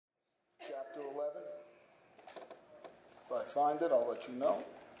chapter 11. If I find it, I'll let you know.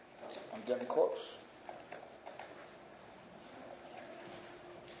 I'm getting close.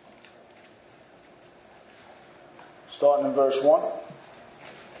 Starting in verse 1.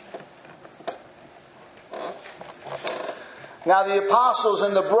 Now the apostles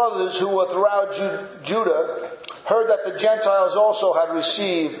and the brothers who were throughout Judah heard that the Gentiles also had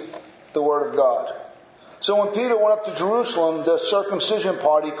received the word of God. So when Peter went up to Jerusalem, the circumcision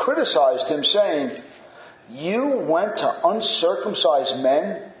party criticized him, saying, "You went to uncircumcised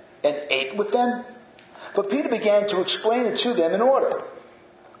men and ate with them?" But Peter began to explain it to them in order.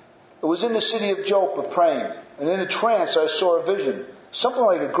 It was in the city of Joppa praying, and in a trance I saw a vision, something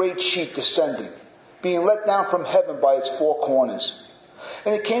like a great sheet descending, being let down from heaven by its four corners.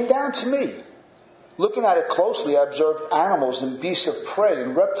 And it came down to me. Looking at it closely, I observed animals and beasts of prey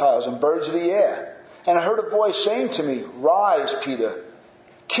and reptiles and birds of the air. And I heard a voice saying to me, "Rise, Peter,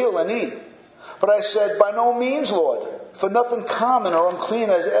 kill and eat." But I said, "By no means, Lord, for nothing common or unclean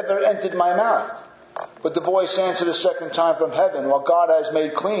has ever entered my mouth." But the voice answered a second time from heaven, "What God has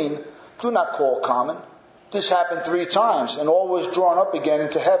made clean, do not call common." This happened 3 times, and all was drawn up again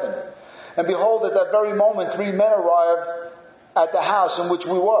into heaven. And behold, at that very moment 3 men arrived at the house in which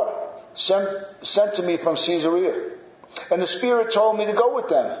we were, sent to me from Caesarea. And the Spirit told me to go with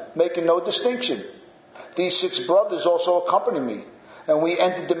them, making no distinction. These 6 brothers also accompanied me, and we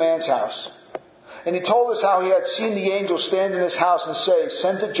entered the man's house. And he told us how he had seen the angel stand in his house and say,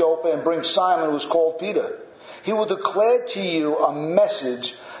 "Send to Joppa and bring Simon, who is called Peter. He will declare to you a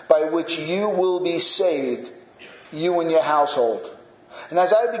message by which you will be saved, you and your household." And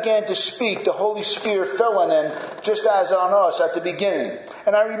as I began to speak, the Holy Spirit fell on them, just as on us at the beginning.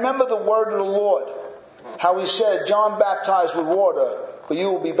 And I remember the word of the Lord, how he said, "John baptized with water, but you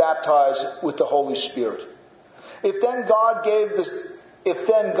will be baptized with the Holy Spirit." If then God gave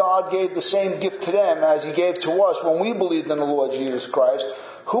the same gift to them as he gave to us when we believed in the Lord Jesus Christ,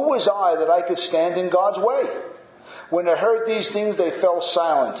 who was I that I could stand in God's way? When they heard these things, they fell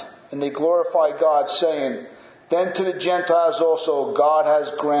silent, and they glorified God, saying, "Then to the Gentiles also God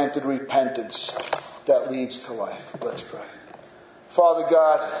has granted repentance that leads to life." Let's pray. Father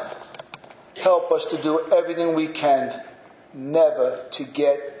God, help us to do everything we can never to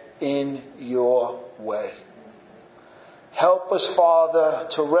get in your way. Help us, Father,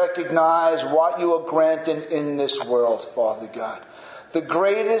 to recognize what you are granting in this world, Father God. The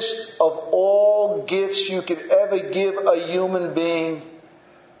greatest of all gifts you could ever give a human being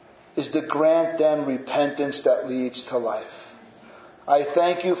is to grant them repentance that leads to life. I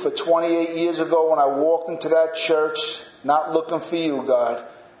thank you for 28 years ago when I walked into that church, not looking for you, God.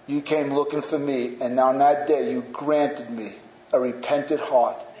 You came looking for me, and on that day you granted me a repentant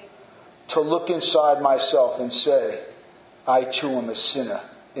heart to look inside myself and say, I too am a sinner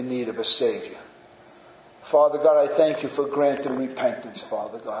in need of a Savior. Father God, I thank you for granting repentance,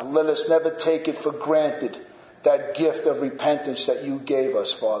 Father God. Let us never take it for granted, that gift of repentance that you gave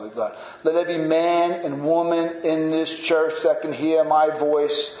us, Father God. Let every man and woman in this church that can hear my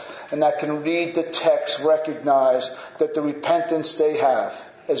voice and that can read the text recognize that the repentance they have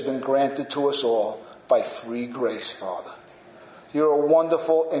has been granted to us all by free grace, Father. You're a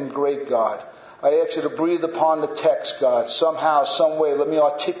wonderful and great God. I ask you to breathe upon the text, God. Somehow, some way, let me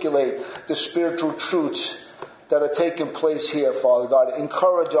articulate the spiritual truths that are taking place here, Father God.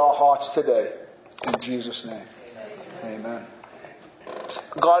 Encourage our hearts today. In Jesus' name. Amen.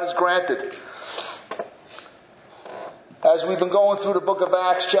 God is granted. As we've been going through the book of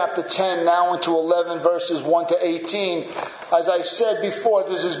Acts, chapter 10, now into 11, verses 1 to 18, as I said before,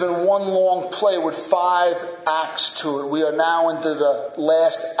 this has been one long play with 5 acts to it. We are now into the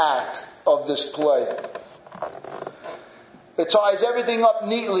last act of this play. It ties everything up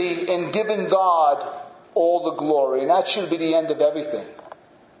neatly in giving God all the glory. And that should be the end of everything.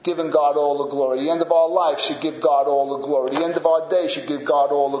 Giving God all the glory. The end of our life should give God all the glory. The end of our day should give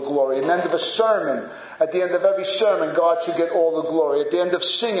God all the glory. At the end of a sermon, at the end of every sermon, God should get all the glory. At the end of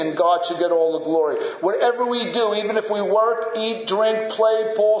singing, God should get all the glory. Whatever we do, even if we work, eat, drink,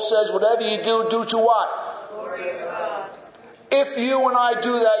 play, Paul says, whatever you do, do to what? Glory of God. If you and I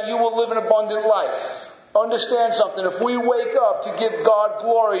do that, you will live an abundant life. Understand something. If we wake up to give God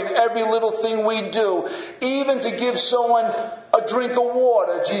glory in every little thing we do, even to give someone a drink of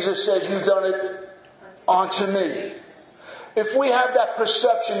water, Jesus says, "You've done it unto me." If we have that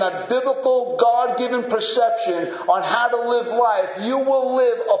perception, that biblical, God-given perception on how to live life, you will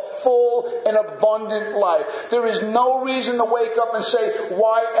live a full and abundant life. There is no reason to wake up and say,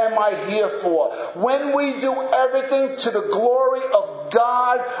 "Why am I here for?" When we do everything to the glory of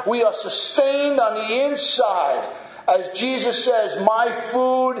God, we are sustained on the inside. As Jesus says, "My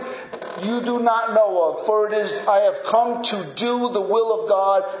food you do not know of, for it is I have come to do the will of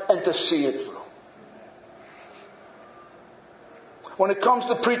God and to see it through. When it comes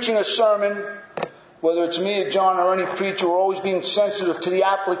to preaching a sermon, whether it's me or John or any preacher, we're always being sensitive to the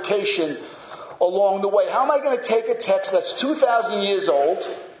application along the way. How am I going to take a text that's 2,000 years old,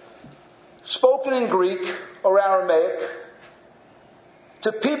 spoken in Greek or Aramaic,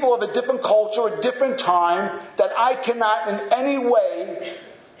 to people of a different culture, a different time, that I cannot in any way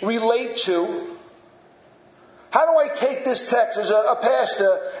relate to? How do I take this text as a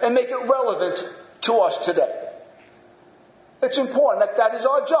pastor and make it relevant to us today? It's important. That is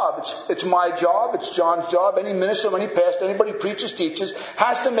our job. It's my job. It's John's job. Any minister, any pastor, anybody preaches, teaches,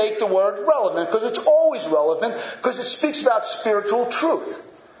 has to make the word relevant, because it's always relevant, because it speaks about spiritual truth.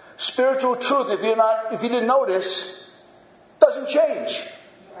 Spiritual truth, if you didn't notice, doesn't change.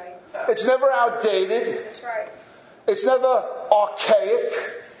 Right. It's never outdated. That's right. It's never archaic.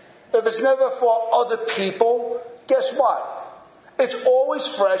 If it's never for other people, guess what? It's always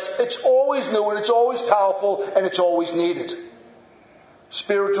fresh, it's always new, and it's always powerful, and it's always needed.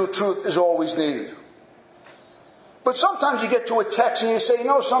 Spiritual truth is always needed. But sometimes you get to a text and you say, you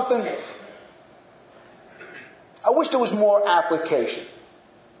know something? I wish there was more application.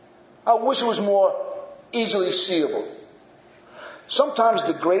 I wish it was more easily seeable. Sometimes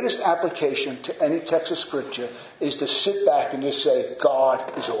the greatest application to any text of Scripture is to sit back and just say,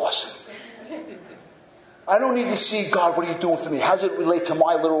 God is awesome. I don't need to see, God, what are you doing for me? How does it relate to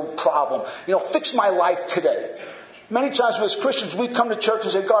my little problem? Fix my life today. Many times as Christians, we come to church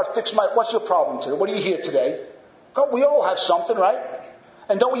and say, God, what's your problem today? What do you hear today? God, we all have something, right?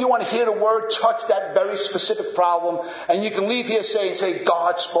 And don't you want to hear the word touch that very specific problem? And you can leave here saying,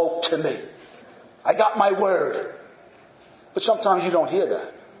 God spoke to me. I got my word. But sometimes you don't hear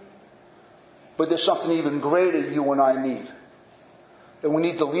that. But there's something even greater you and I need. And we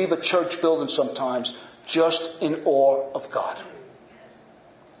need to leave a church building sometimes just in awe of God.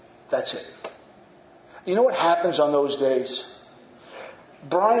 That's it. You know what happens on those days?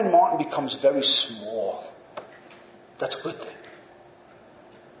 Brian Martin becomes very small. That's a good thing.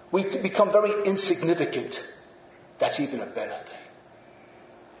 We become very insignificant. That's even a better thing.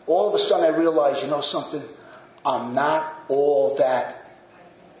 All of a sudden I realize, you know something? I'm not all that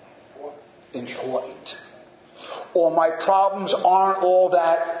important. Or my problems aren't all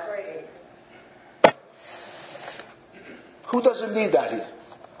that. Who doesn't need that here?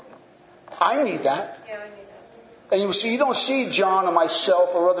 I need that. Yeah, I need that. And you don't see John or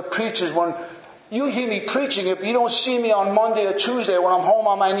myself or other preachers when you hear me preaching it, but you don't see me on Monday or Tuesday when I'm home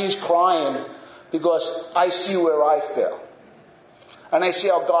on my knees crying because I see where I fail. And I see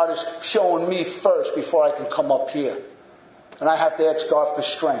how God is showing me first before I can come up here. And I have to ask God for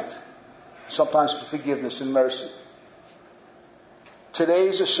strength. Sometimes for forgiveness and mercy.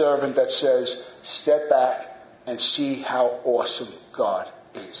 Today's a servant that says, step back and see how awesome God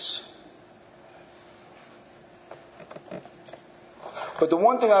is. But the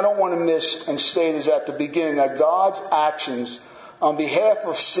one thing I don't want to miss and state is at the beginning that God's actions on behalf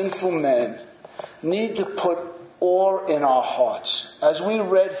of sinful men need to put awe in our hearts. As we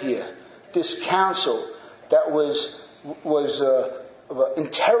read here, this council that was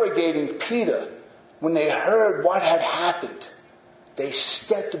interrogating Peter, when they heard what had happened, they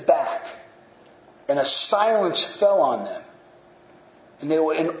stepped back and a silence fell on them. And they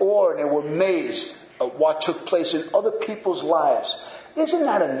were in awe and they were amazed at what took place in other people's lives. Isn't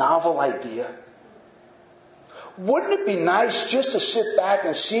that a novel idea? Wouldn't it be nice just to sit back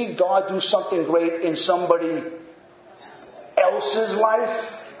and see God do something great in somebody else's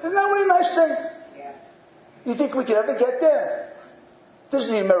life? Isn't that a really nice thing? Yeah. You think we could ever get there? This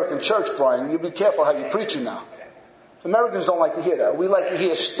is the American church, Brian. You be careful how you're preaching now. Americans don't like to hear that. We like to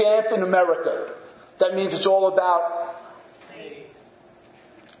hear stamped in America. That means it's all about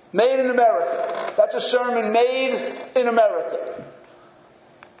made in America. That's a sermon made in America.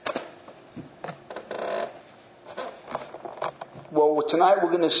 Well, tonight we're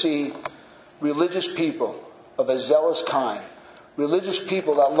going to see religious people of a zealous kind. Religious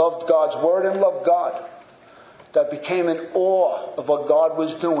people that loved God's word and loved God. That became in awe of what God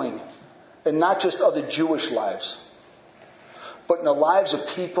was doing. And not just other Jewish lives. But in the lives of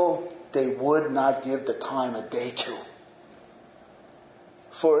people they would not give the time of day to.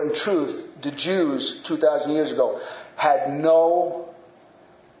 For in truth, the Jews 2,000 years ago had no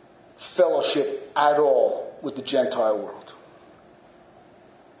fellowship at all with the Gentile world.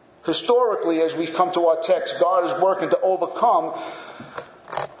 Historically, as we come to our text, God is working to overcome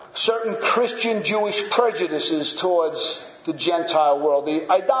certain Christian Jewish prejudices towards the Gentile world, the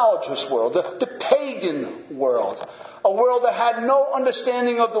idolatrous world, the pagan world. A world that had no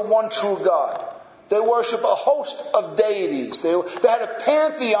understanding of the one true God. They worship a host of deities. They had a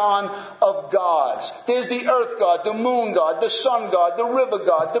pantheon of gods. There's the earth god, the moon god, the sun god, the river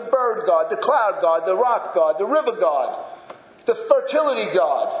god, the bird god, the cloud god, the rock god, the river god, the fertility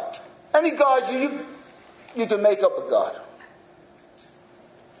god. Any god you can make up a god.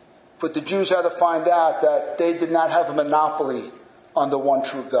 But the Jews had to find out that they did not have a monopoly on the one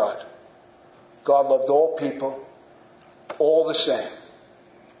true God. God loved all people, all the same.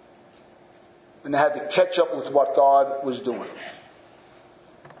 And they had to catch up with what God was doing.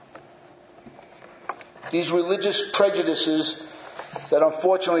 These religious prejudices that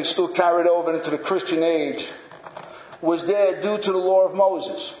unfortunately still carried over into the Christian age was there due to the law of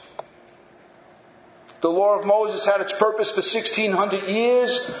Moses. The law of Moses had its purpose for 1,600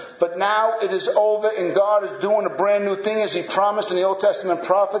 years, but now it is over and God is doing a brand new thing as He promised in the Old Testament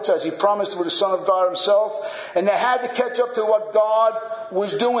prophets, as He promised with the Son of God Himself. And they had to catch up to what God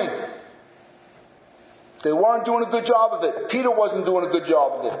was doing. They weren't doing a good job of it. Peter wasn't doing a good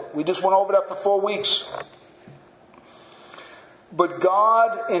job of it. We just went over that for 4 weeks. But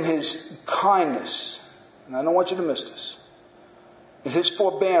God, in His kindness, and I don't want you to miss this, in His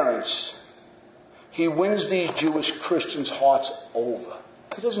forbearance, He wins these Jewish Christians' hearts over.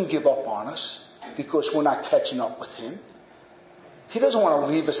 He doesn't give up on us because we're not catching up with Him. He doesn't want to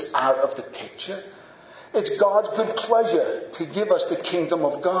leave us out of the picture. It's God's good pleasure to give us the kingdom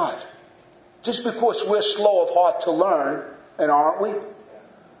of God. Just because we're slow of heart to learn, and aren't we?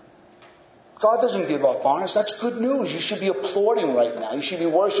 God doesn't give up on us. That's good news. You should be applauding right now. You should be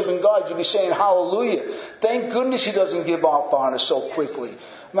worshiping God. You should be saying hallelujah. Thank goodness He doesn't give up on us so quickly.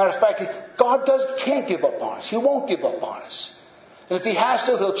 Matter of fact, God can't give up on us. He won't give up on us. And if He has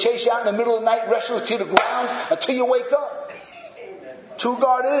to, He'll chase you out in the middle of the night, wrestle you to the ground until you wake up. That's who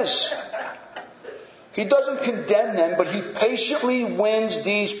God is. He doesn't condemn them, but He patiently wins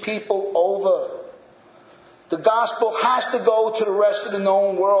these people over. The gospel has to go to the rest of the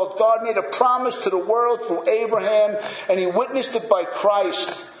known world. God made a promise to the world through Abraham, and He witnessed it by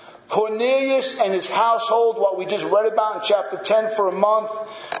Christ. Cornelius and his household, what we just read about in chapter 10 for a month,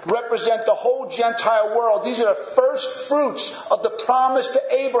 represent the whole Gentile world. These are the first fruits of the promise to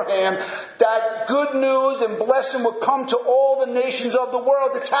Abraham that good news and blessing would come to all the nations of the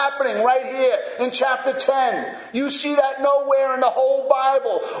world. It's happening right here in chapter 10. You see that nowhere in the whole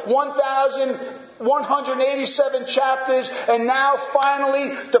Bible. 1,187 chapters, and now finally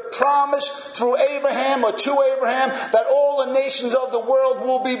the promise through Abraham or to Abraham that all the nations of the world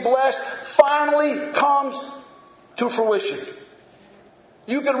will be blessed finally comes to fruition.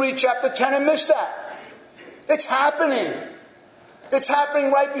 You could read chapter 10 and miss that. It's happening. It's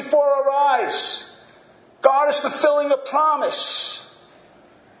happening right before our eyes. God is fulfilling a promise.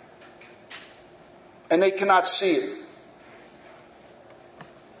 And they cannot see it.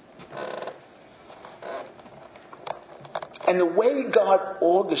 And the way God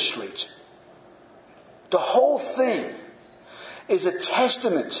orchestrates the whole thing is a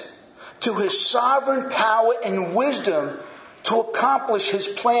testament to His sovereign power and wisdom to accomplish His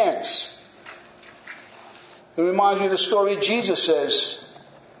plans. It reminds me of the story Jesus says,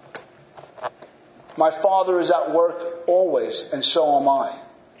 "My Father is at work always, and so am I."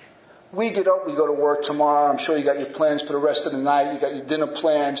 We get up, we go to work tomorrow. I'm sure you got your plans for the rest of the night. You got your dinner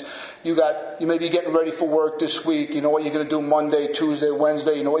plans. You may be getting ready for work this week. You know what you're going to do Monday, Tuesday,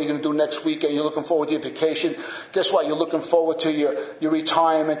 Wednesday. You know what you're going to do next weekend. You're looking forward to your vacation. Guess what? You're looking forward to your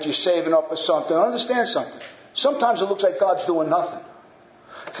retirement. You're saving up for something. Understand something. Sometimes it looks like God's doing nothing.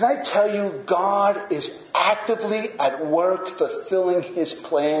 Can I tell you, God is actively at work fulfilling His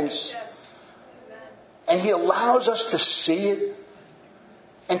plans. And He allows us to see it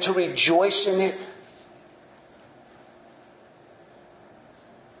and to rejoice in it.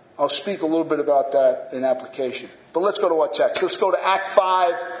 I'll speak a little bit about that in application. But let's go to our text. Let's go to Act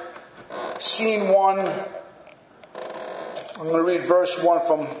 5, scene 1. I'm going to read verse 1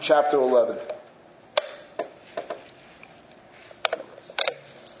 from chapter 11.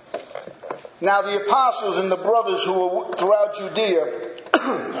 Now the apostles and the brothers who were throughout Judea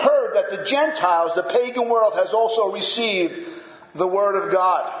heard that the Gentiles, the pagan world, has also received the Word of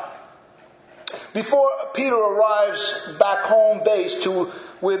God. Before Peter arrives back home base to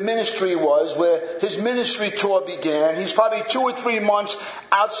where ministry was, where his ministry tour began, he's probably 2 or 3 months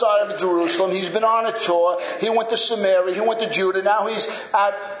outside of Jerusalem. He's been on a tour. He went to Samaria. He went to Judah. Now he's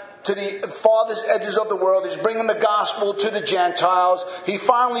to the farthest edges of the world. He's bringing the gospel to the Gentiles. He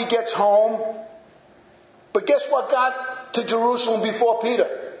finally gets home. But guess what got to Jerusalem before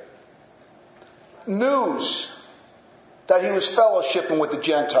Peter? News that he was fellowshipping with the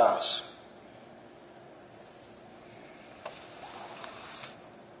Gentiles.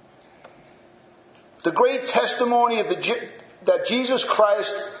 The great testimony that Jesus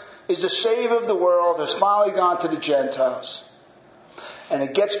Christ is the Savior of the world has finally gone to the Gentiles. And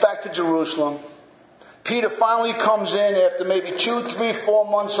it gets back to Jerusalem. Peter finally comes in after maybe 2, 3,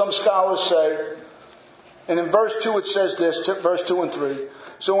 4 months, some scholars say. And in verse 2 it says this, verse 2 and 3.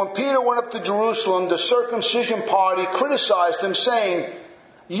 So when Peter went up to Jerusalem, the circumcision party criticized him, saying,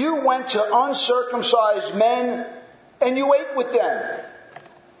 "You went to uncircumcised men and you ate with them."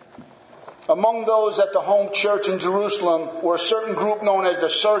 Among those at the home church in Jerusalem were a certain group known as the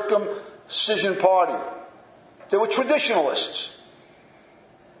circumcision party. They were traditionalists.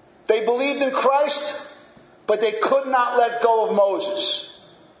 They believed in Christ, but they could not let go of Moses.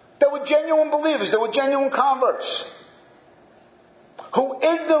 They were genuine believers. They were genuine converts who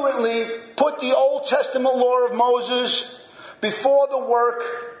ignorantly put the Old Testament law of Moses before the work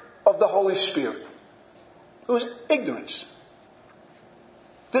of the Holy Spirit. It was ignorance.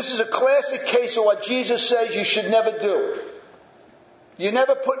 This is a classic case of what Jesus says you should never do. You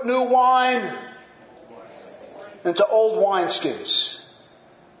never put new wine into old wineskins.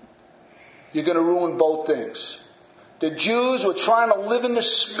 You're going to ruin both things. The Jews were trying to live in the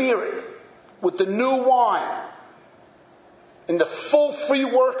Spirit with the new wine, in the full free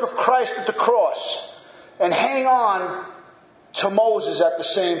work of Christ at the cross, and hang on to Moses at the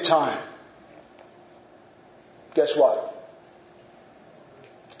same time. Guess what?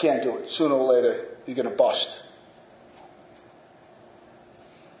 You can't do it. Sooner or later, you're going to bust.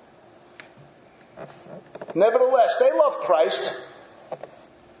 Nevertheless, they love Christ,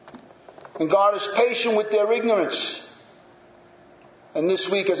 and God is patient with their ignorance. And this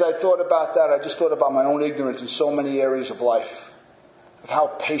week, as I thought about that, I just thought about my own ignorance in so many areas of life, of how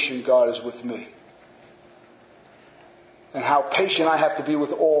patient God is with me, and how patient I have to be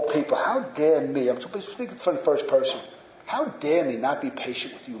with all people. How dare me, I'm speaking from the first person, how dare me not be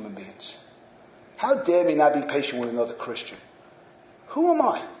patient with human beings? How dare me not be patient with another Christian? Who am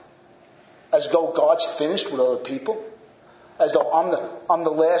I? As though God's finished with other people? As though I'm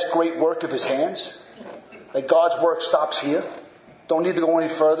the last great work of His hands? That God's work stops here? Don't need to go any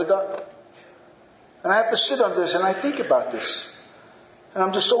further, God? And I have to sit on this and I think about this. And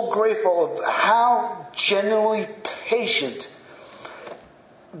I'm just so grateful of how genuinely patient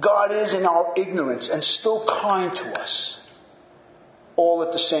God is in our ignorance and still kind to us. All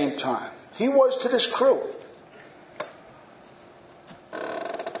at the same time. He was to this crew.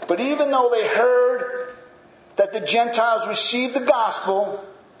 But even though they heard that the Gentiles received the gospel,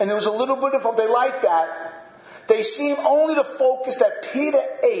 and there was a little bit of, they liked that, they seem only to focus that Peter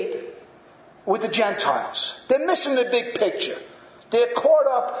ate with the Gentiles. They're missing the big picture. They're caught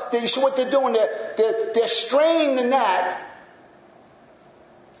up. You see what they're doing? They're straining the gnat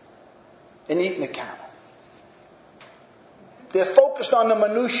and eating the camel. They're focused on the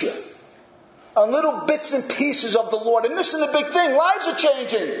minutiae, on little bits and pieces of the Lord. They're missing the big thing. Lives are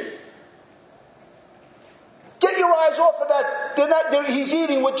changing. Get your eyes off of that. He's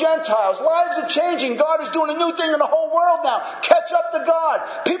eating with Gentiles. Lives are changing. God is doing a new thing in the whole world now. Catch up to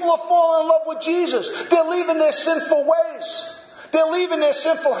God. People are falling in love with Jesus. They're leaving their sinful ways. They're leaving their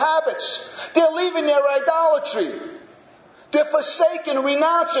sinful habits. They're leaving their idolatry. They're forsaking and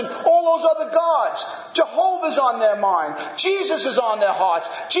renouncing all those other gods. Jehovah's on their mind. Jesus is on their hearts.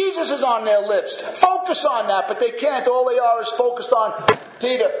 Jesus is on their lips. Focus on that, but they can't. All they are is focused on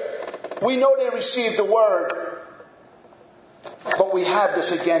Peter. We know they received the word. But we have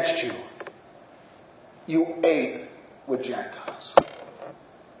this against you. You ate with Gentiles.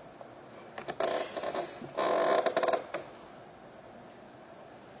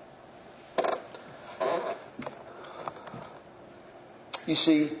 You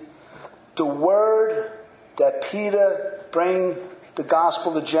see, the word that Peter bring the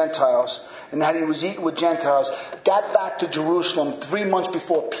gospel to Gentiles and that he was eating with Gentiles got back to Jerusalem 3 months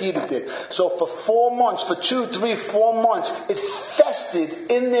before Peter did. So for 4 months, for 2, 3, 4 months, it festered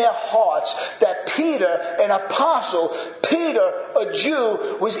in their hearts that Peter, an apostle, Peter, a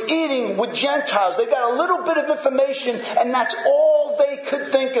Jew, was eating with Gentiles. They got a little bit of information and that's all they could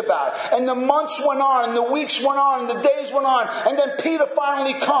think about. And the months went on and the weeks went on and the days went on. And then Peter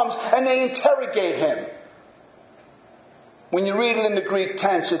finally comes and they interrogate him. When you read it in the Greek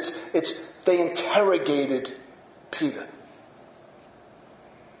tense, it's they interrogated Peter.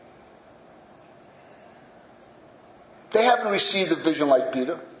 They haven't received a vision like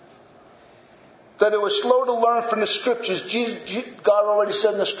Peter. That they were slow to learn from the Scriptures. God already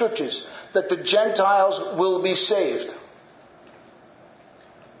said in the Scriptures that the Gentiles will be saved.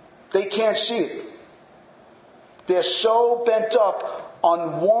 They can't see it. They're so bent up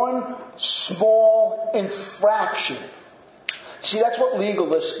on one small infraction. See, that's what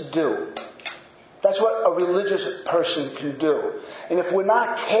legalists do. That's what a religious person can do. And if we're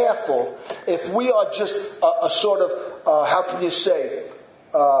not careful, if we are just a sort of, how can you say,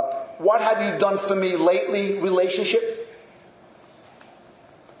 what have you done for me lately relationship,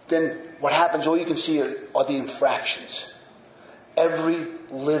 then what happens, all you can see are the infractions. Every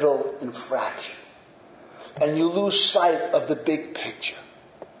little infraction. And you lose sight of the big picture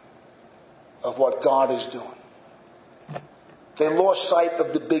of what God is doing. They lost sight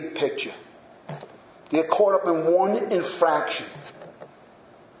of the big picture. They're caught up in one infraction.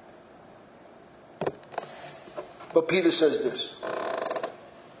 But Peter says this.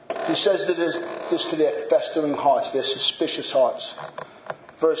 He says this to their festering hearts, their suspicious hearts.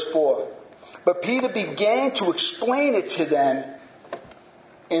 Verse 4. But Peter began to explain it to them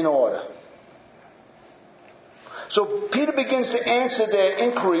in order. So Peter begins to answer their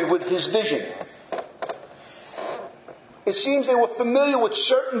inquiry with his vision. It seems they were familiar with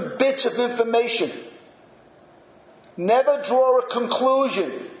certain bits of information. Never draw a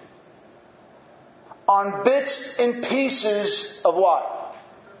conclusion on bits and pieces of what?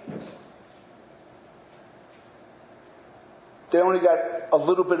 They only got a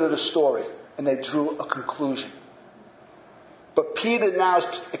little bit of the story and they drew a conclusion. But Peter now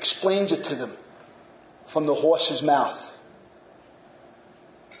explains it to them from the horse's mouth.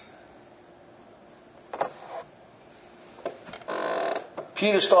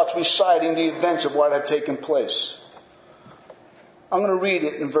 Peter starts reciting the events of what had taken place. I'm going to read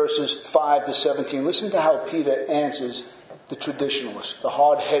it in verses 5 to 17. Listen to how Peter answers the traditionalists, the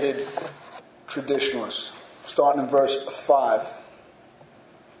hard-headed traditionalists. Starting in verse 5.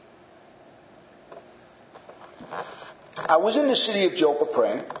 I was in the city of Joppa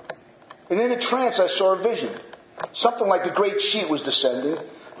praying, and in a trance I saw a vision. Something like a great sheet was descending,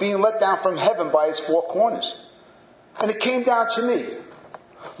 being let down from heaven by its four corners. And it came down to me.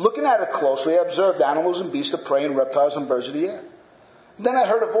 Looking at it closely, I observed animals and beasts of prey and reptiles and birds of the air. Then I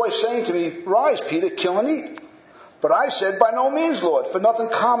heard a voice saying to me, Rise, Peter, kill and eat. But I said, By no means, Lord, for nothing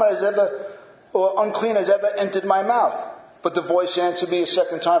common has ever, or unclean has ever entered my mouth. But the voice answered me a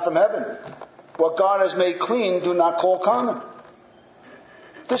second time from heaven, What God has made clean, do not call common.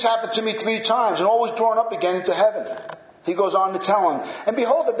 This happened to me 3 times, and all was drawn up again into heaven. He goes on to tell him, And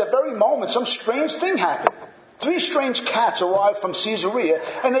behold, at the very moment, some strange thing happened. 3 strange cats arrived from Caesarea,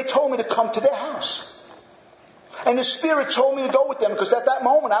 and they told me to come to their house. And the Spirit told me to go with them, because at that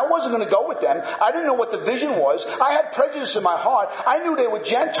moment I wasn't going to go with them. I didn't know what the vision was. I had prejudice in my heart. I knew they were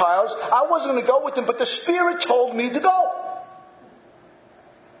Gentiles. I wasn't going to go with them, but the Spirit told me to go.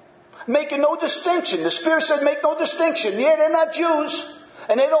 Making no distinction. The Spirit said, make no distinction. Yeah, they're not Jews.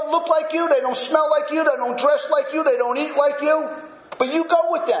 And they don't look like you. They don't smell like you. They don't dress like you. They don't eat like you. But you go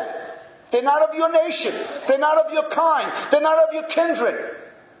with them. They're not of your nation. They're not of your kind. They're not of your kindred.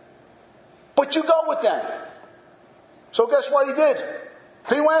 But you go with them. So guess what he did?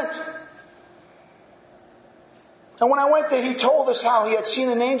 He went. And when I went there, he told us how he had seen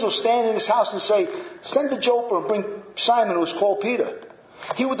an angel stand in his house and say, Send to Joppa and bring Simon, who is called Peter.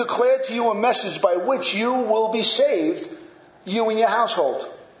 He will declare to you a message by which you will be saved, you and your household.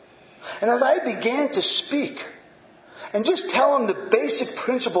 And as I began to speak and just tell him the basic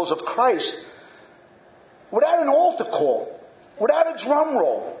principles of Christ, without an altar call, without a drum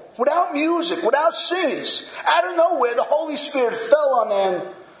roll, without music, without singers, out of nowhere, the Holy Spirit fell on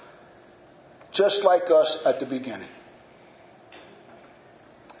them just like us at the beginning.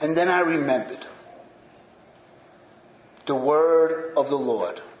 And then I remembered the word of the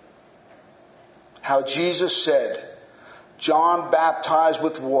Lord. How Jesus said, John baptized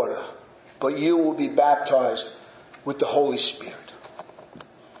with water, but you will be baptized with the Holy Spirit.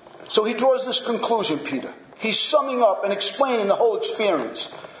 So he draws this conclusion, Peter. He's summing up and explaining the whole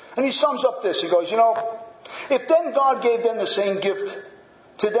experience. And he sums up this. He goes, if then God gave them the same gift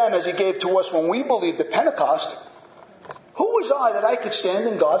to them as he gave to us when we believed at Pentecost, who was I that I could stand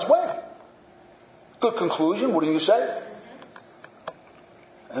in God's way? Good conclusion, wouldn't you say?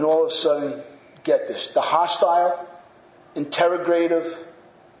 And all of a sudden, get this. The hostile, interrogative,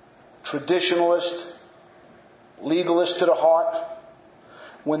 traditionalist, legalist to the heart,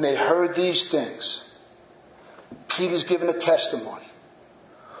 when they heard these things, Peter's given a testimony.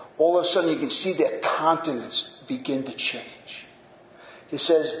 All of a sudden you can see their countenance begin to change. He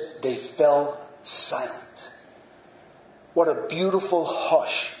says they fell silent. What a beautiful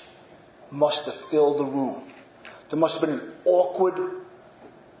hush must have filled the room. There must have been an awkward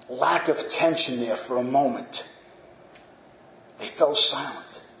lack of tension there for a moment. They fell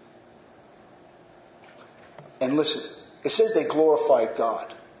silent. And listen, it says they glorified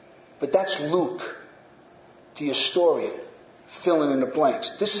God. But that's Luke, the historian, filling in the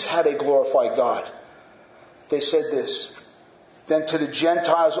blanks. This is how they glorify God. They said this, then to the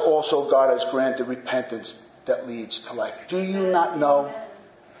Gentiles also God has granted repentance that leads to life. Do you not know?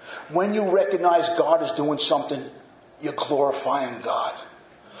 When you recognize God is doing something, you're glorifying God.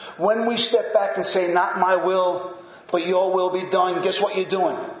 When we step back and say, not my will, but your will be done, guess what you're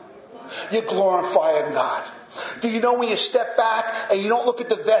doing? You're glorifying God. Do you know when you step back and you don't look at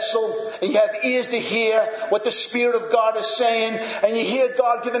the vessel and you have ears to hear what the Spirit of God is saying, and you hear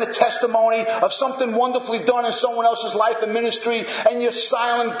God giving a testimony of something wonderfully done in someone else's life and ministry, and you're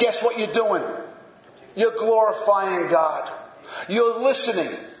silent, guess what you're doing? You're glorifying God. You're listening.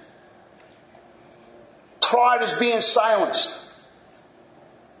 Pride is being silenced.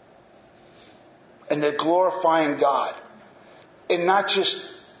 And they're glorifying God. In not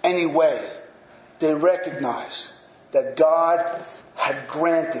just any way. They recognize that God had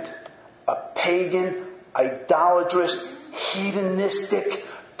granted a pagan, idolatrous, hedonistic,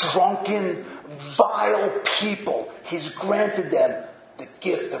 drunken, vile people. He's granted them the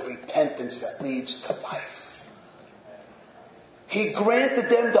gift of repentance that leads to life. He granted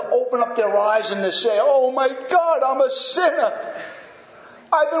them to open up their eyes and to say, oh my God, I'm a sinner.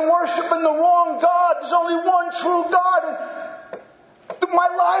 I've been worshiping the wrong God. There's only one true God. And my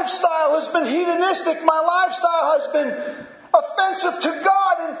lifestyle has been hedonistic. My lifestyle has been offensive to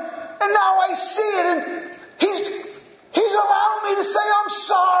God. And now I see it. And He's allowed me to say, I'm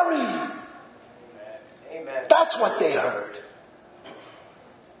sorry. Amen. That's what they heard.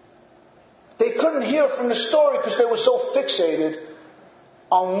 They couldn't hear from the story because they were so fixated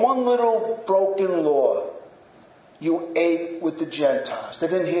on one little broken law. You ate with the Gentiles. They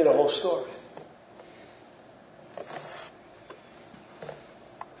didn't hear the whole story.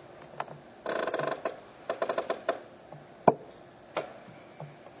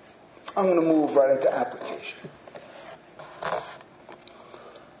 I'm going to move right into application.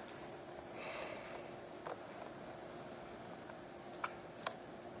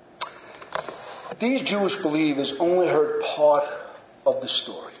 These Jewish believers only heard part of the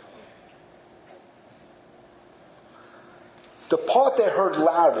story. The part they heard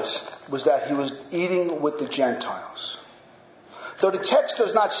loudest was that he was eating with the Gentiles. Though the text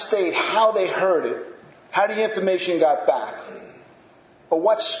does not state how they heard it, how the information got back, or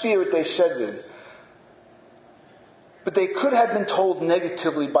what spirit they said it in. But they could have been told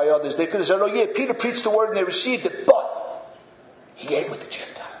negatively by others. They could have said, oh yeah, Peter preached the word and they received it, but he ate with the Gentiles.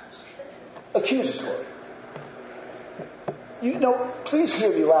 Accusatory. You know, please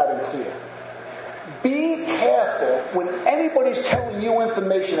hear me loud and clear. Be careful when anybody's telling you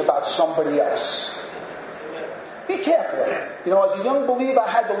information about somebody else. Be careful of it. You know, as a young believer, I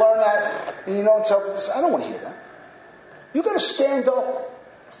had to learn that. And you know, and tell people, I don't want to hear that. You've got to stand up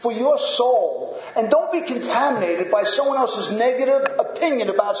for your soul. And don't be contaminated by someone else's negative opinion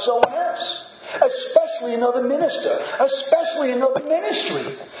about someone else. Especially another minister. Especially another ministry.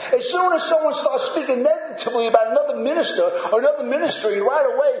 As soon as someone starts speaking negatively about another minister or another ministry, right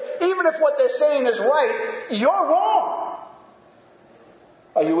away, even if what they're saying is right, you're wrong.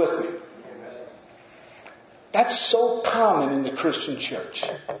 Are you with me? That's so common in the Christian church.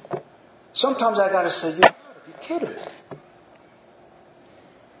 Sometimes I got to say, you got to be kidding me.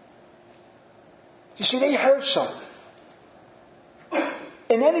 You see, they heard something.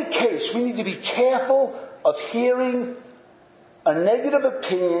 In any case, we need to be careful of hearing a negative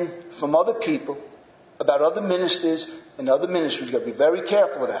opinion from other people about other ministers and other ministries. You've got to be very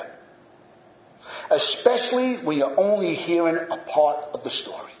careful of that. Especially when you're only hearing a part of the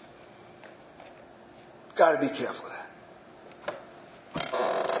story. Got to be careful of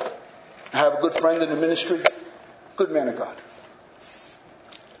that. I have a good friend in the ministry. Good man of God.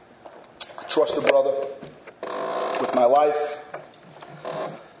 I trust a brother with my life.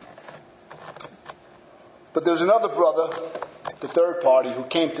 But there's another brother, the third party, who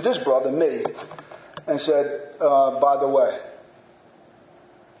came to this brother, me, and said, by the way,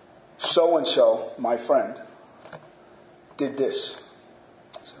 so-and-so, my friend, did this.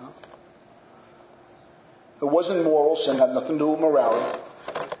 So, it wasn't moral sin, had nothing to do with morality.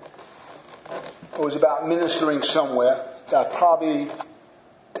 It was about ministering somewhere that probably,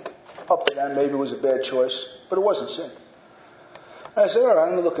 up to them, maybe it was a bad choice, but it wasn't sin. And I said, all right,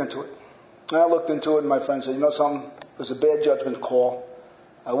 let me look into it. And I looked into it, and my friend said, you know something? It was a bad judgment call.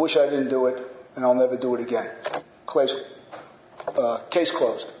 I wish I didn't do it, and I'll never do it again. Case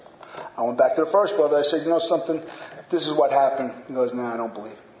closed. I went back to the first brother. I said, you know something? This is what happened. He goes, nah, I don't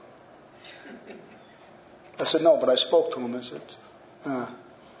believe it. I said, no, but I spoke to him. I said,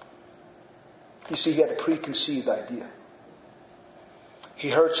 You see, he had a preconceived idea. He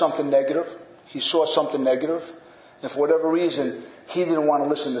heard something negative. He saw something negative. And for whatever reason, he didn't want to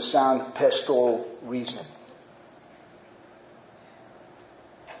listen to sound pastoral reasoning.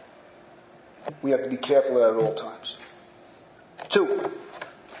 We have to be careful of that at all times. 2.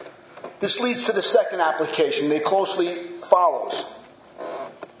 This leads to the second application. It closely follows.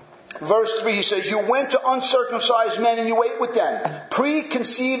 Verse 3, he says, you went to uncircumcised men and you ate with them.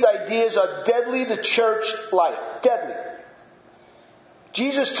 Preconceived ideas are deadly to church life. Deadly.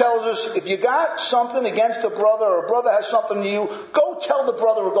 Jesus tells us, if you got something against a brother or a brother has something to you, go tell the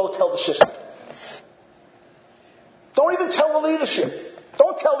brother or go tell the sister. Don't even tell the leadership.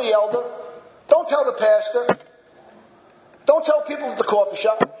 Don't tell the elder. Don't tell the pastor. Don't tell people at the coffee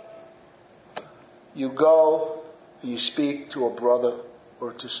shop. You go and you speak to a brother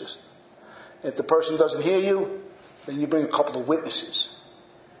or to a sister. If the person doesn't hear you, then you bring a couple of witnesses.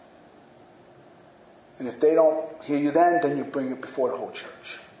 And if they don't hear you then you bring it before the whole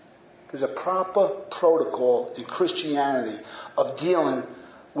church. There's a proper protocol in Christianity of dealing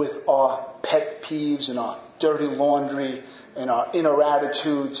with our pet peeves and our dirty laundry and our inner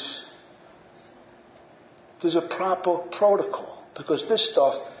attitudes. There's a proper protocol because this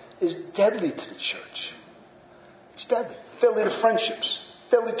stuff is deadly to the church. It's deadly. Deadly to friendships.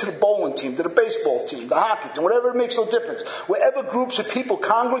 Deadly to the bowling team, to the baseball team, the hockey team, whatever, it makes no difference. Wherever groups of people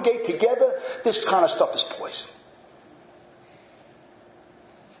congregate together, this kind of stuff is poison.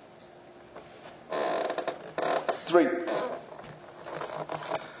 Three.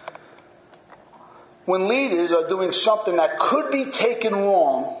 When leaders are doing something that could be taken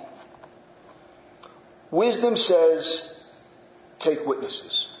wrong, wisdom says, take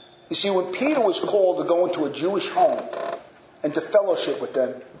witnesses. You see, when Peter was called to go into a Jewish home and to fellowship with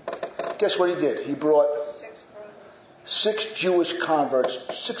them, guess what he did? He brought 6 Jewish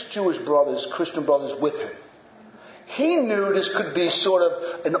converts, 6 Jewish brothers, Christian brothers with him. He knew this could be sort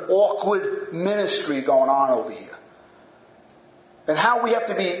of an awkward ministry going on over here. And how we have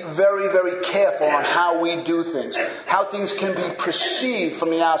to be very, very careful on how we do things. How things can be perceived from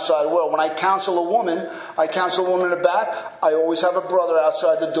the outside world. When I counsel a woman in the back, I always have a brother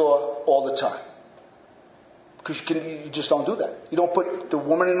outside the door all the time. Because you just don't do that. You don't put the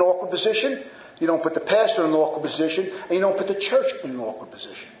woman in an awkward position. You don't put the pastor in an awkward position. And you don't put the church in an awkward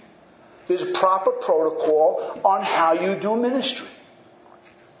position. There's a proper protocol on how you do ministry.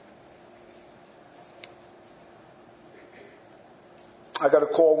 I got a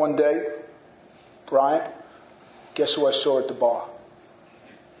call one day. Brian, guess who I saw at the bar?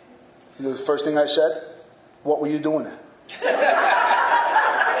 You know the first thing I said? What were you doing there?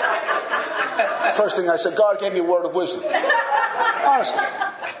 First thing I said, God gave me a word of wisdom. Honestly.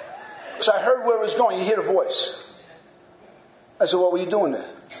 So I heard where it was going. You hear the voice. I said, what were you doing there?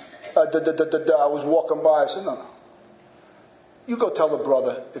 I was walking by. I said, no. You go tell the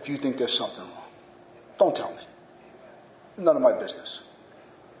brother if you think there's something wrong. Don't tell me. None of my business.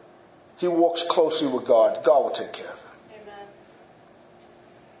 He walks closely with God. God will take care of him. Amen.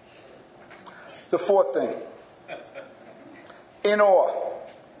 The fourth thing. In awe.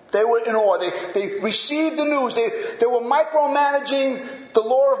 They were in awe. They received the news. They were micromanaging the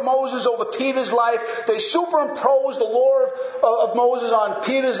law of Moses over Peter's life. They superimposed the law of Moses on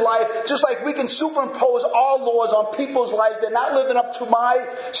Peter's life, just like we can superimpose our laws on people's lives. They're not living up to my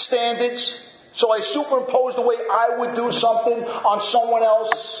standards. So I superimpose the way I would do something on someone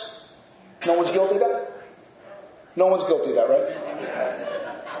else. No one's guilty of that? No one's guilty of that, right?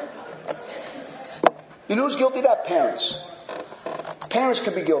 You know who's guilty of that? Parents. Parents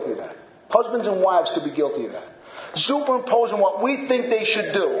could be guilty of that. Husbands and wives could be guilty of that. Superimposing what we think they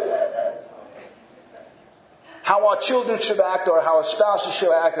should do. How our children should act or how our spouses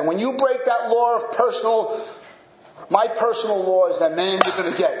should act. And when you break that law of my personal laws, then man, you're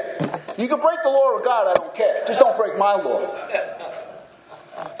going to get it. You can break the law of God, I don't care. Just don't break my law.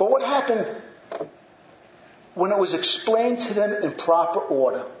 But what happened when it was explained to them in proper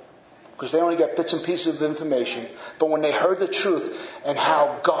order, because they only got bits and pieces of information, but when they heard the truth and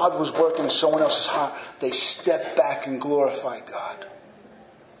how God was working in someone else's heart, they stepped back and glorified God.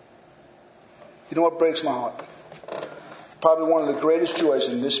 You know what breaks my heart? Probably one of the greatest joys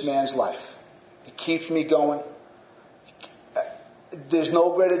in this man's life. It keeps me going. There's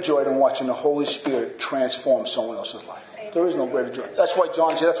no greater joy than watching the Holy Spirit transform someone else's life. There is no greater joy. That's why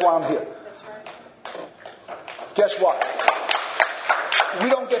John said, that's why I'm here. Guess what? We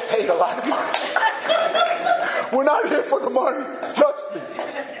don't get paid a lot of money. We're not here for the money. Trust me.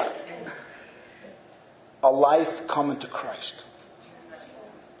 A life coming to Christ.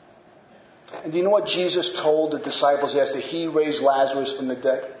 And do you know what Jesus told the disciples after he raised Lazarus from the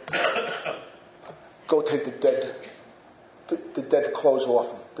dead? Go take the dead clothes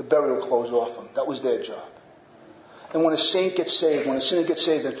off him, the burial clothes off him. That was their job. And when a saint gets saved, when a sinner gets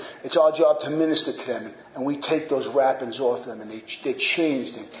saved, it's our job to minister to them. And we take those wrappings off them, and they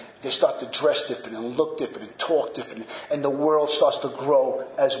change. They start to dress different and look different and talk different. And the world starts to grow,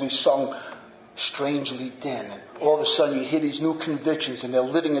 as we sung, strangely dim. And all of a sudden you hear these new convictions, and they're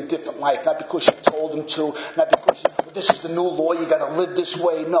living a different life. Not because you told them to, not because this is the new law, you got to live this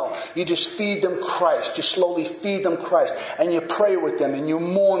way. No, you just feed them Christ. You slowly feed them Christ. And you pray with them, and you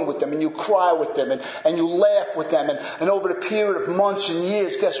mourn with them, and you cry with them, and you laugh with them. And over the period of months and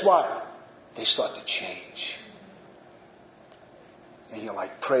years, guess what? They start to change. And you're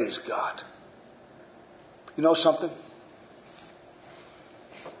like, praise God. You know something?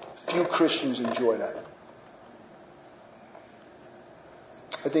 Few Christians enjoy that.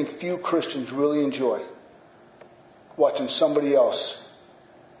 I think few Christians really enjoy watching somebody else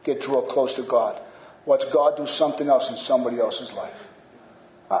draw close to God. Watch God do something else in somebody else's life.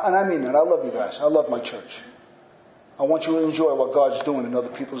 And I mean that. I love you guys. I love my church. I want you to enjoy what God's doing in other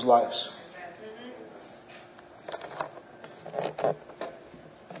people's lives.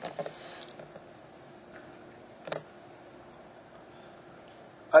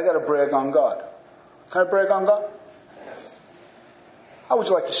 I got to brag on God. Can I brag on God? Yes. How would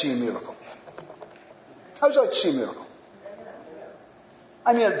you like to see a miracle? How would you like to see a miracle?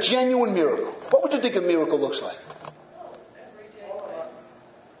 I mean, a genuine miracle. What would you think a miracle looks like?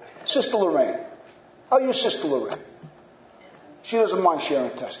 Sister Lorraine. How are you, Sister Lorraine? She doesn't mind sharing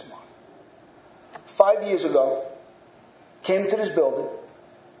a testimony. 5 years ago, came into this building,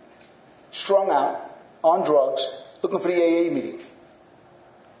 strung out, on drugs, looking for the AA meeting.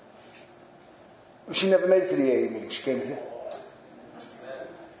 She never made it to the AA meeting. She came here.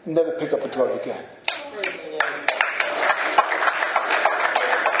 Never picked up a drug again.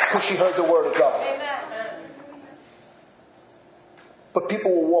 Because she heard the word of God. But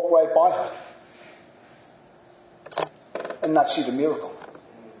people will walk right by her and not see the miracle.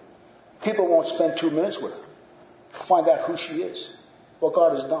 People won't spend 2 minutes with her to find out who she is, what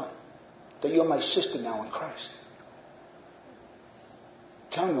God has done. That you're my sister now in Christ.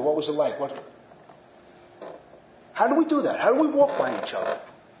 Tell me, what was it like? How do we do that? How do we walk by each other?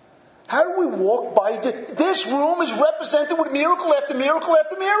 How do we walk by... This room is represented with miracle after miracle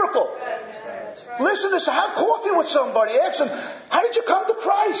after miracle. Listen to this. Have coffee with somebody. Ask them, how did you come to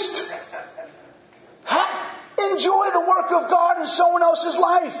Christ? Enjoy the work of God in someone else's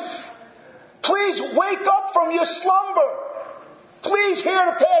life. Please wake up from your slumber. Please hear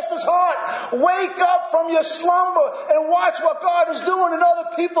the pastor's heart. Wake up from your slumber and watch what God is doing in other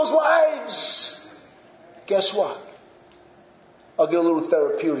people's lives. Guess what? I'll get a little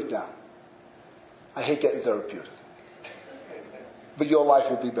therapeutic now. I hate getting therapeutic. But your life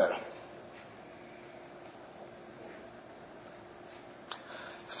will be better.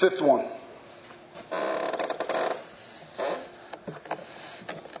 Fifth one.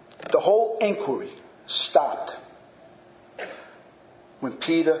 The whole inquiry stopped when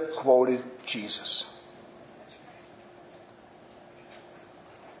Peter quoted Jesus.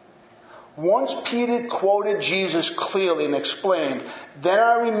 Once Peter quoted Jesus clearly and explained, then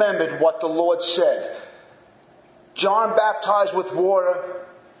I remembered what the Lord said. John baptized with water,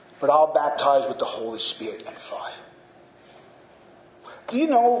 but I'll baptize with the Holy Spirit and fire. Do you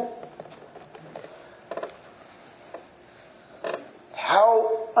know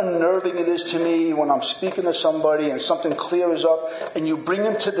how unnerving it is to me when I'm speaking to somebody and something clears up and you bring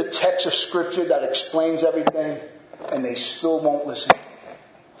them to the text of Scripture that explains everything and they still won't listen?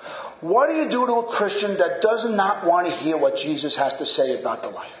 What do you do to a Christian that does not want to hear what Jesus has to say about the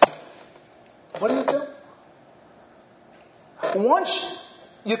life? What do you do? Once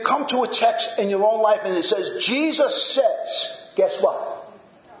you come to a text in your own life and it says, Jesus says, guess what?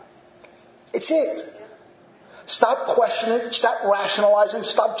 It's it. Stop questioning, stop rationalizing,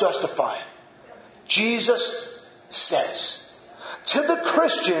 stop justifying. Jesus says. To the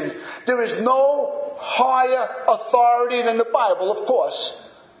Christian, there is no higher authority than the Bible, of course.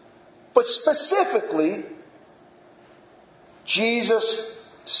 But specifically, Jesus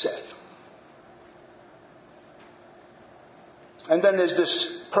said. And then there's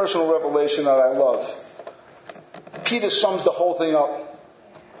this personal revelation that I love. Peter sums the whole thing up.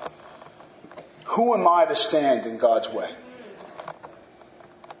 Who am I to stand in God's way?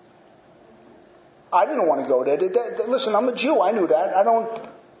 I didn't want to go there. Listen, I'm a Jew. I knew that.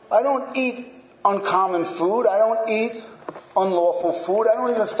 I don't eat uncommon food. I don't eat unlawful food. I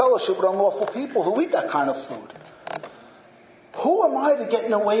don't even fellowship with unlawful people who eat that kind of food. Who am I to get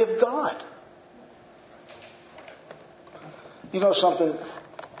in the way of God? You know something?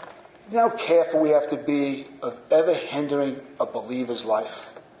 You know how careful we have to be of ever hindering a believer's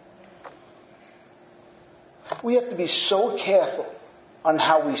life? We have to be so careful on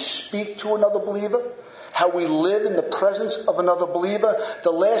how we speak to another believer, how we live in the presence of another believer.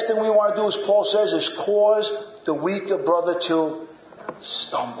 The last thing we want to do, as Paul says, is cause the weaker brother to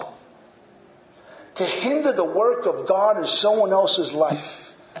stumble. To hinder the work of God in someone else's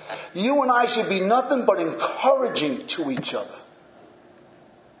life. You and I should be nothing but encouraging to each other.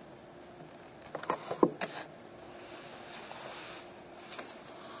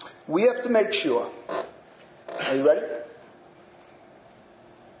 We have to make sure, are you ready?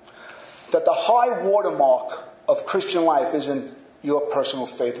 That the high watermark of Christian life isn't your personal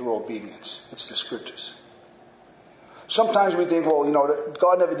faith or obedience. It's the Scriptures. Sometimes we think, well,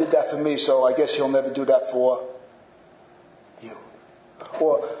 God never did that for me, so I guess He'll never do that for you.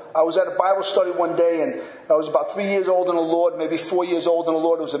 Or I was at a Bible study one day, and I was about 3 years old in the Lord, maybe 4 years old in the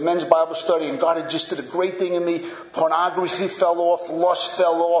Lord. It was a men's Bible study, and God had just did a great thing in me. Pornography fell off, lust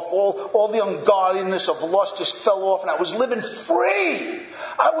fell off, all the ungodliness of lust just fell off, and I was living free.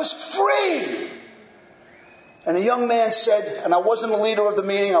 I was free. And a young man said, and I wasn't the leader of the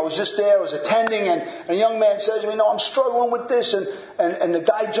meeting, I was just there, I was attending, and a young man says, I'm struggling with this. And the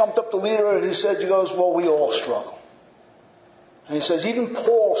guy jumped up, the leader, and he goes, well, we all struggle. And he says, even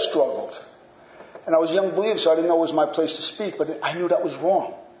Paul struggled. And I was a young believer, so I didn't know it was my place to speak, but I knew that was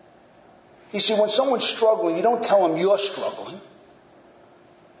wrong. You see, when someone's struggling, you don't tell them you're struggling.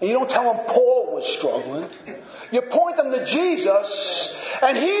 And you don't tell them Paul was struggling. You point them to Jesus,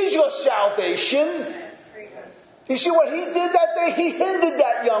 and He's your salvation. You see what He did that day? He hindered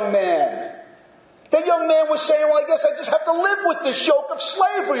that young man. That young man was saying, well, I guess I just have to live with this yoke of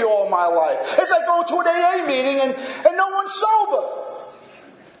slavery all my life. It's like going to an AA meeting and no one's sober.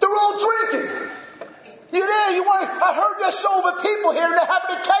 They're all drinking. You're there. I heard there's sober people here and they're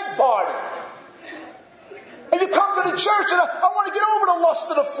having a keg party. And you come to the church and I want to get over the lust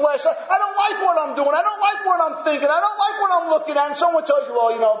of the flesh. I don't like what I'm doing. I don't like what I'm thinking. I don't like what I'm looking at. And someone tells you,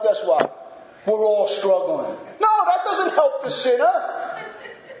 well, guess what? We're all struggling. No, that doesn't help the sinner.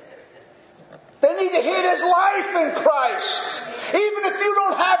 They need to hear there's life in Christ. Even if you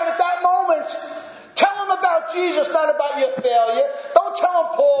don't have it at that moment, tell them about Jesus, not about your failure. Don't tell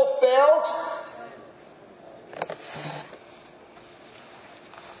them Paul failed.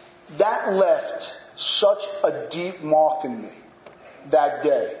 That left such a deep mark in me that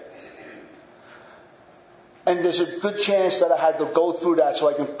day. And there's a good chance that I had to go through that so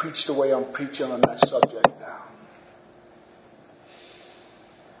I can preach the way I'm preaching on that subject now.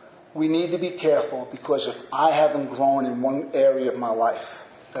 We need to be careful, because if I haven't grown in one area of my life,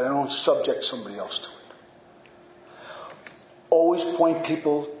 that I don't subject somebody else to it. Always point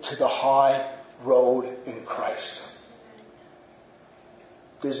people to the high road in Christ.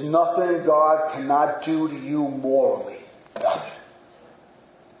 There's nothing God cannot do to you morally. Nothing.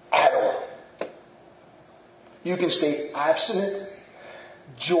 At all. You can stay abstinent,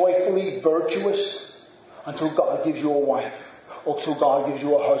 joyfully virtuous, until God gives you a wife, or until God gives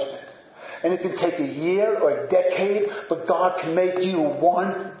you a husband. And it can take a year or a decade, but God can make you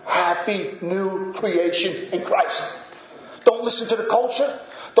one happy new creation in Christ. Don't listen to the culture.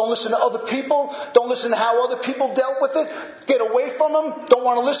 Don't listen to other people. Don't listen to how other people dealt with it. Get away from them. Don't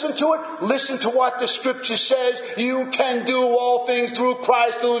want to listen to it. Listen to what the Scripture says. You can do all things through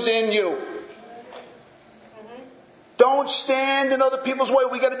Christ who's in you. Don't stand in other people's way.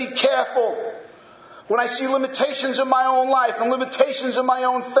 We got to be careful. When I see limitations in my own life and limitations in my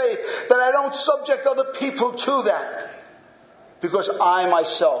own faith, that I don't subject other people to that. Because I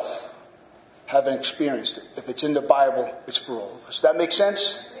myself haven't experienced it. If it's in the Bible, it's for all of us. That make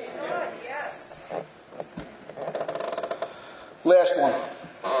sense? Yes. Last one.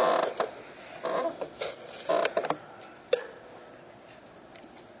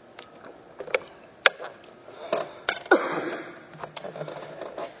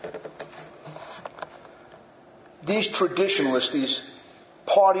 These traditionalists, these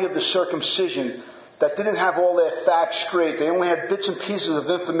party of the circumcision, that didn't have all their facts straight. They only had bits and pieces of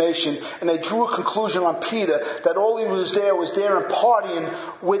information, and they drew a conclusion on Peter that all he was there and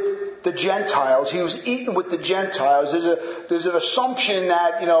partying with the Gentiles. He was eating with the Gentiles. There's an assumption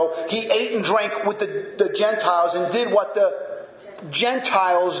that, he ate and drank with the Gentiles and did what the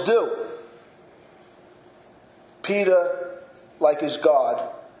Gentiles do. Peter, like his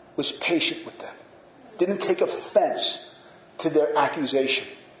God, was patient with them. Didn't take offense to their accusation.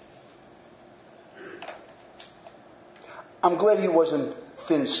 I'm glad he wasn't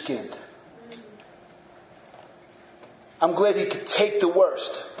thin-skinned. I'm glad he could take the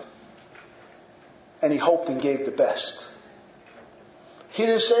worst. And he hoped and gave the best. He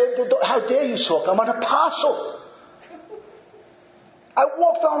didn't say, how dare you talk? I'm an apostle. I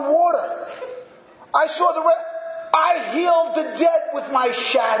walked on water. I saw I healed the dead with my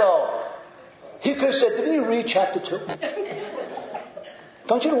shadow. He could have said, didn't you read chapter 2?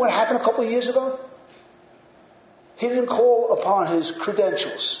 Don't you know what happened a couple of years ago? He didn't call upon his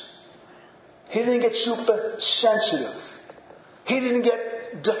credentials. He didn't get super sensitive. He didn't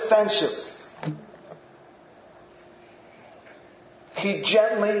get defensive. He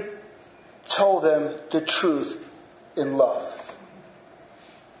gently told them the truth in love.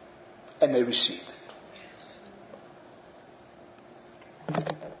 And they received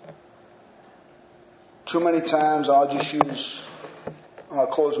it. Too many times, I'll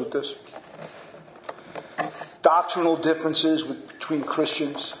close with this. Doctrinal differences between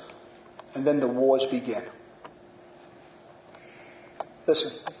Christians, and then the wars begin.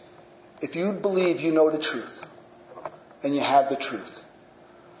 Listen, if you believe you know the truth, and you have the truth,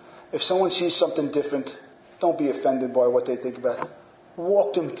 if someone sees something different, don't be offended by what they think about it.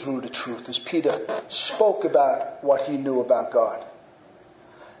 Walk them through the truth, as Peter spoke about what he knew about God.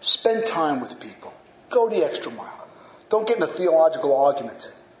 Spend time with people. Go the extra mile. Don't get in a theological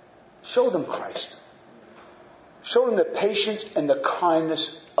argument. Show them Christ. Show them the patience and the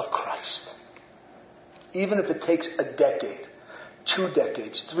kindness of Christ. Even if it takes a decade, 2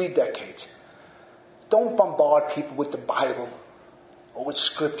 decades, 3 decades. Don't bombard people with the Bible or with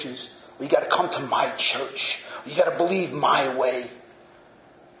scriptures. Or you got to come to my church. Or you got to believe my way.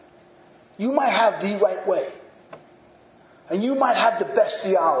 You might have the right way. And you might have the best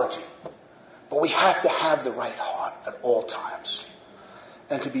theology. But we have to have the right heart at all times.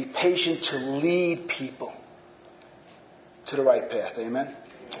 And to be patient to lead people to the right path. Amen?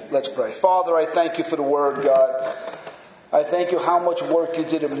 Let's pray. Father, I thank you for the word, God. I thank you how much work you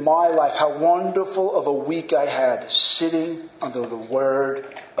did in my life. How wonderful of a week I had sitting under the word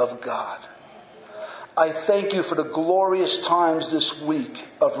of God. I thank you for the glorious times this week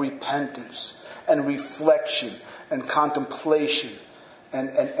of repentance and reflection and contemplation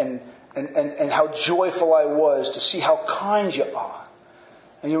and how joyful I was to see how kind you are.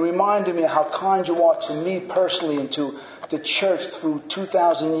 And you reminded me of how kind you are to me personally and to the church through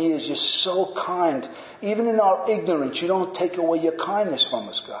 2,000 years. You're so kind. Even in our ignorance, you don't take away your kindness from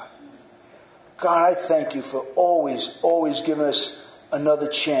us, God. God, I thank you for always giving us another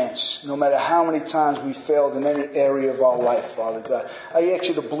chance, no matter how many times we failed in any area of our life, Father God. I ask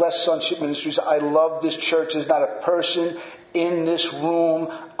you to bless Sonship Ministries. I love this church. There's not a person in this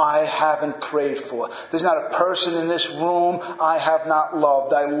room I haven't prayed for. There's not a person in this room I have not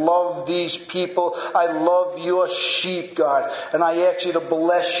loved. I love these people. I love your sheep, God. And I ask you to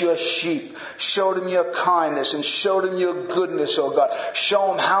bless your sheep. Show them your kindness and show them your goodness, oh God. Show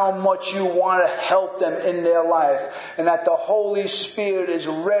them how much you want to help them in their life. And that the Holy Spirit is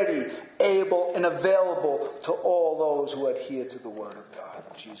ready, able, and available to all those who adhere to the Word of God.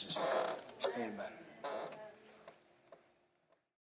 In Jesus' name. Amen.